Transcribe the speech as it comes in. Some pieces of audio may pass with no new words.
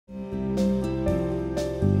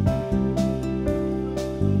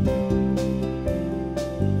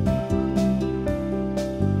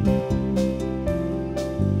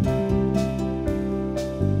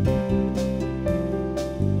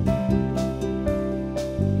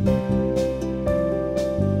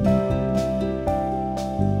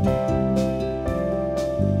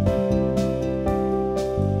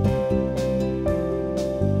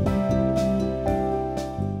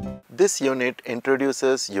This unit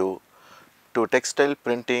introduces you to textile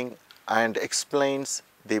printing and explains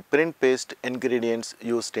the print paste ingredients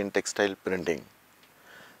used in textile printing.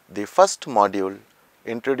 The first module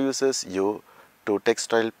introduces you to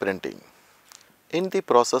textile printing. In the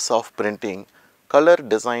process of printing, color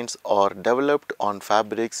designs are developed on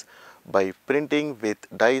fabrics by printing with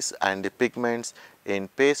dyes and pigments in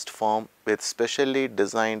paste form with specially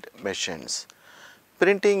designed machines.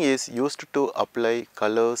 Printing is used to apply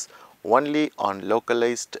colors only on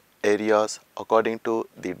localized areas according to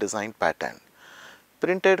the design pattern.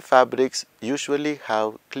 Printed fabrics usually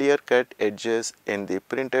have clear-cut edges in the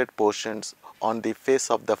printed portions on the face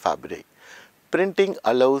of the fabric. Printing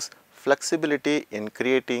allows flexibility in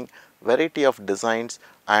creating variety of designs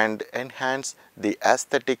and enhance the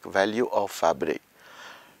aesthetic value of fabric.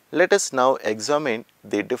 Let us now examine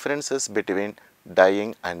the differences between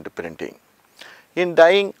dyeing and printing. In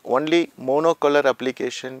dyeing, only monocolor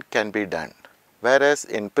application can be done, whereas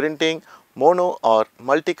in printing, mono or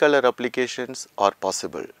multicolor applications are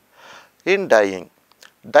possible. In dyeing,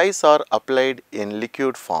 dyes are applied in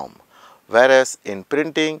liquid form, whereas in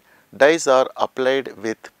printing, dyes are applied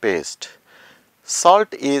with paste.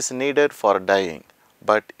 Salt is needed for dyeing,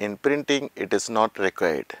 but in printing it is not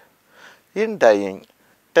required. In dyeing,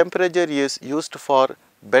 temperature is used for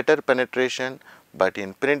better penetration, but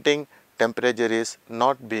in printing, temperature is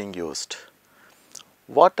not being used.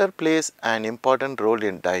 Water plays an important role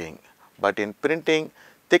in dyeing, but in printing,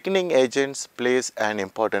 thickening agents plays an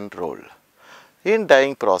important role. In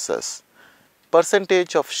dyeing process,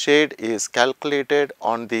 percentage of shade is calculated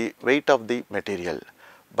on the weight of the material,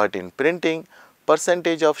 but in printing,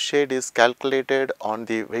 percentage of shade is calculated on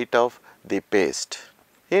the weight of the paste.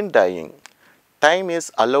 In dyeing, time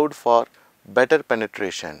is allowed for better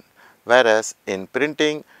penetration, whereas in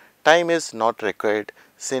printing, time is not required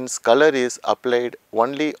since color is applied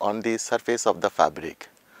only on the surface of the fabric.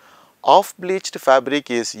 Off bleached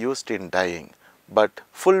fabric is used in dyeing, but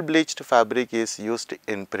full bleached fabric is used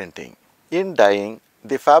in printing. In dyeing,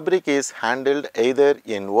 the fabric is handled either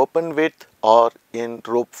in open width or in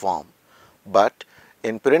rope form, but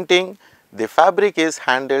in printing, the fabric is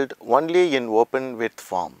handled only in open width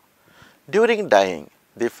form. During dyeing,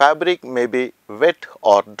 the fabric may be wet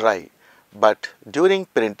or dry, but during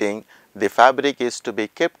printing, the fabric is to be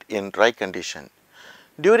kept in dry condition.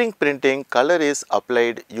 During printing, color is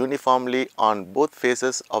applied uniformly on both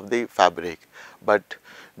faces of the fabric, but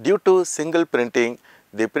due to single printing,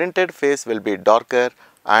 the printed face will be darker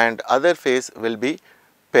and other face will be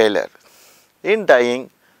paler. In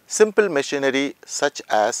dyeing, simple machinery such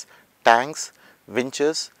as tanks,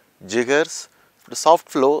 winches, jiggers, soft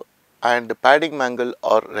flow and padding mangle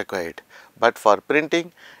are required, but for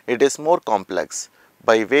printing it is more complex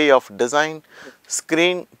by way of design,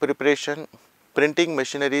 screen preparation, printing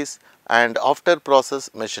machineries and after process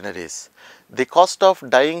machineries. The cost of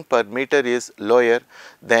dyeing per meter is lower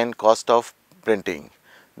than cost of printing.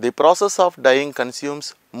 The process of dyeing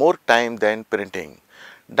consumes more time than printing.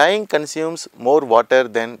 Dyeing consumes more water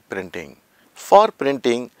than printing. For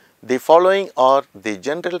printing, the following are the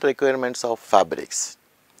general requirements of fabrics.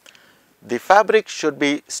 The fabric should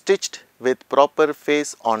be stitched with proper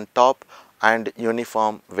face on top and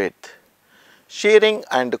uniform width. Shearing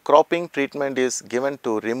and cropping treatment is given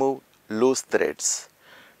to remove loose threads.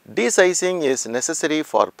 Desizing is necessary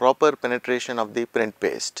for proper penetration of the print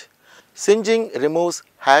paste. Singeing removes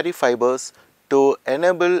hairy fibers to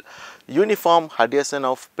enable uniform adhesion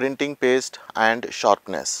of printing paste and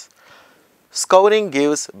sharpness. Scouring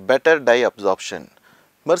gives better dye absorption.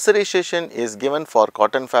 Mercerization is given for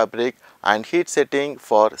cotton fabric and heat setting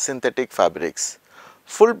for synthetic fabrics.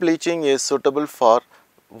 Full bleaching is suitable for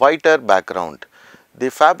whiter background.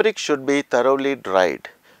 The fabric should be thoroughly dried.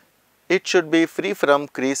 It should be free from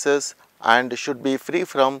creases and should be free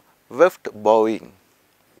from weft bowing.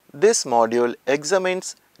 This module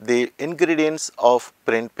examines the ingredients of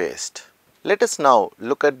print paste. Let us now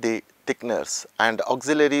look at the thickeners and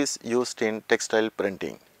auxiliaries used in textile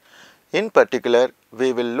printing. In particular,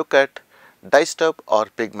 we will look at dyestuff or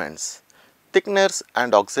pigments, thickeners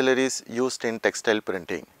and auxiliaries used in textile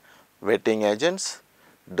printing, wetting agents,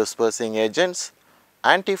 dispersing agents,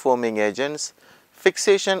 anti-foaming agents,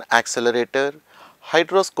 fixation accelerator,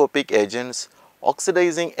 hydroscopic agents,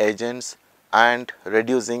 oxidizing agents and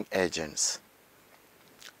reducing agents.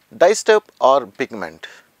 Dyestuff or pigment.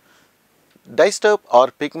 Dyestuff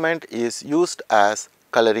or pigment is used as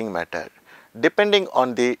coloring matter depending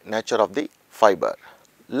on the nature of the fiber.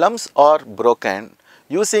 Lumps are broken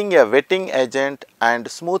using a wetting agent and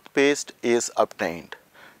smooth paste is obtained.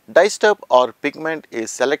 Dyestuff or pigment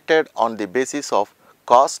is selected on the basis of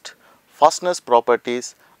cost, fastness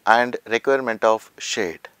properties and requirement of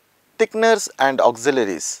shade. Thickeners and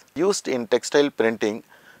auxiliaries used in textile printing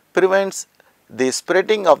prevents the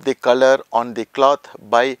spreading of the color on the cloth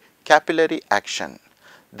by capillary action.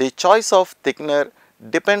 The choice of thickener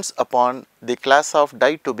depends upon the class of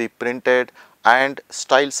dye to be printed and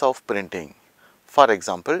styles of printing. For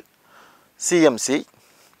example, CMC,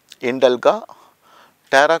 Indulga,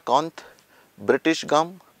 Terraconth, British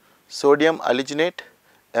gum, sodium alginate,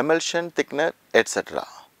 emulsion thickener, etc.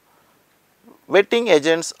 Wetting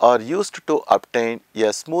agents are used to obtain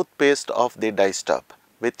a smooth paste of the dyestuff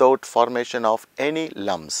without formation of any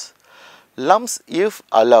lumps. Lumps, if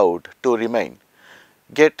allowed to remain,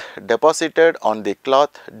 get deposited on the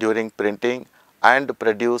cloth during printing and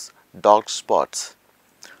produce dark spots.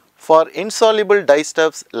 For insoluble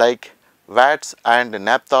dyestuffs like wax and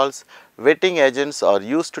naphthals, wetting agents are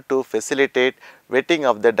used to facilitate wetting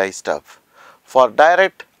of the dyestuff. For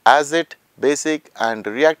direct, acid, basic and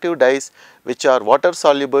reactive dyes which are water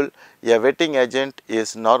soluble, a wetting agent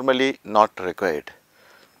is normally not required.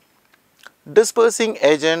 Dispersing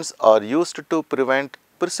agents are used to prevent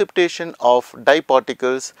precipitation of dye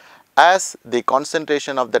particles as the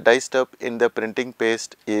concentration of the dyestuff in the printing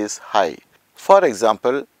paste is high. For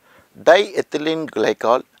example, diethylene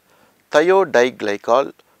glycol,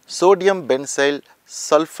 thiodiglycol, sodium benzyl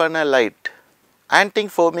sulfonylate.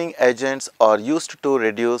 Anti-foaming agents are used to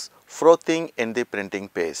reduce frothing in the printing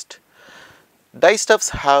paste. Dyestuffs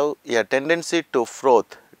have a tendency to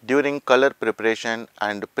froth during color preparation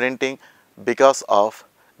and printing because of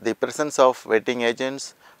the presence of wetting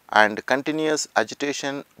agents and continuous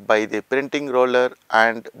agitation by the printing roller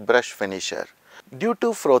and brush finisher. Due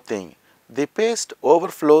to frothing, the paste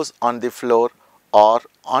overflows on the floor or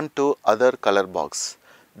onto other color box.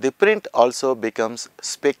 The print also becomes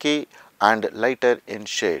specky and lighter in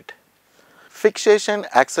shade. Fixation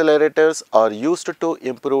accelerators are used to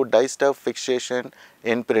improve dyestuff fixation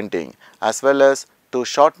in printing as well as to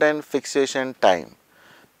shorten fixation time.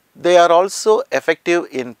 They are also effective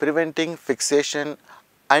in preventing fixation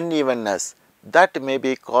unevenness that may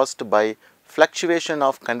be caused by fluctuation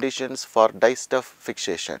of conditions for dyestuff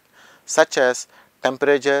fixation such as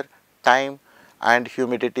temperature, time and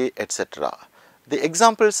humidity, etc. The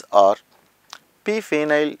examples are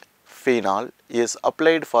p-phenyl phenol is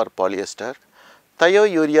applied for polyester,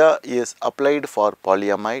 thiourea is applied for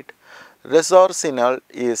polyamide, resorcinol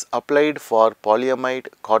is applied for polyamide,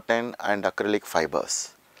 cotton and acrylic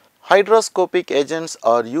fibers. Hydroscopic agents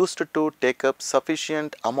are used to take up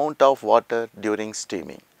sufficient amount of water during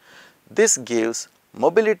steaming. This gives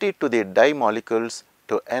mobility to the dye molecules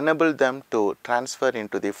to enable them to transfer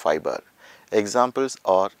into the fiber. Examples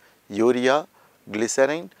are urea,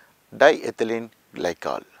 glycerin, diethylene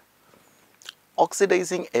glycol.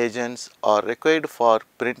 Oxidizing agents are required for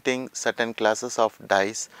printing certain classes of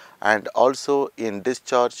dyes and also in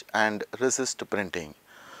discharge and resist printing.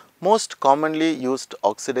 Most commonly used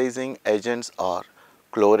oxidizing agents are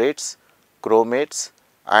chlorates, chromates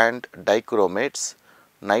and dichromates,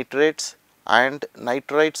 nitrates and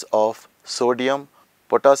nitrites of sodium,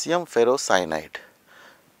 potassium ferrocyanide.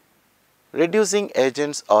 Reducing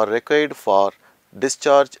agents are required for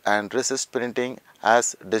discharge and resist printing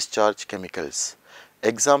as discharge chemicals.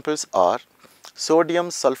 Examples are sodium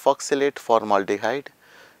sulfoxylate formaldehyde,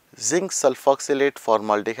 zinc sulfoxylate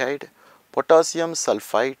formaldehyde, potassium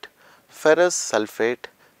sulfite, ferrous sulfate,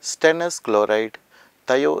 stannous chloride,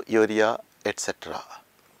 thiourea, etc.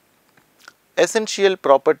 Essential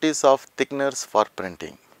properties of thickeners for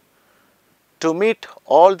printing. To meet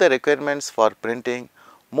all the requirements for printing,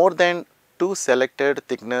 more than 2 selected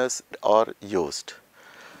thickeners are used.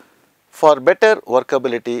 For better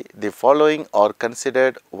workability, the following are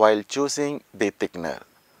considered while choosing the thickener.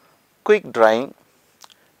 Quick drying.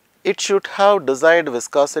 It should have desired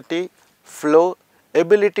viscosity, flow,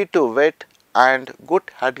 ability to wet and good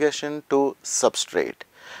adhesion to substrate.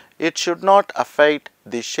 It should not affect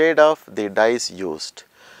the shade of the dyes used.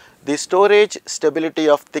 The storage stability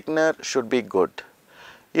of thickener should be good.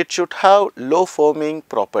 It should have low foaming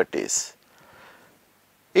properties.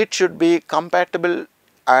 It should be compatible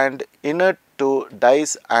and inert to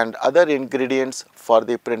dyes and other ingredients for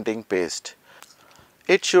the printing paste.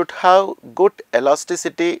 It should have good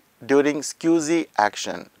elasticity during squeezy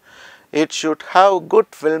action. It should have good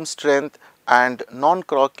film strength and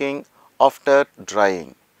non-cracking after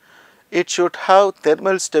drying. It should have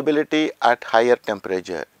thermal stability at higher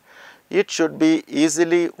temperature. It should be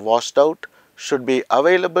easily washed out, should be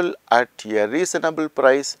available at a reasonable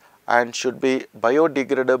price and should be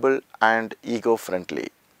biodegradable and eco-friendly.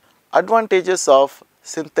 Advantages of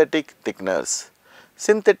synthetic thickeners.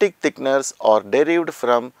 Synthetic thickeners are derived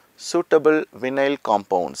from suitable vinyl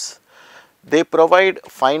compounds. They provide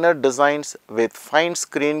finer designs with fine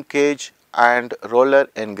screen cage and roller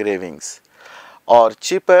engravings, are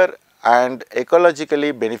cheaper and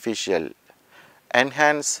ecologically beneficial,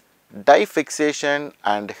 enhance dye fixation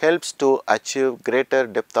and helps to achieve greater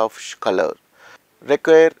depth of color,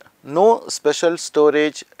 require no special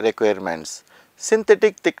storage requirements.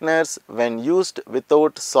 Synthetic thickeners when used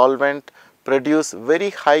without solvent produce very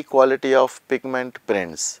high quality of pigment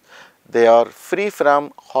prints. They are free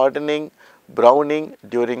from hardening, browning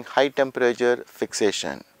during high temperature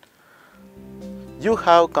fixation. You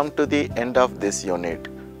have come to the end of this unit.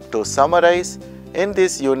 To summarize, in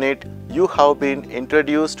this unit you have been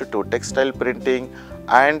introduced to textile printing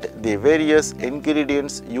and the various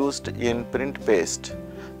ingredients used in print paste.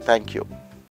 Thank you.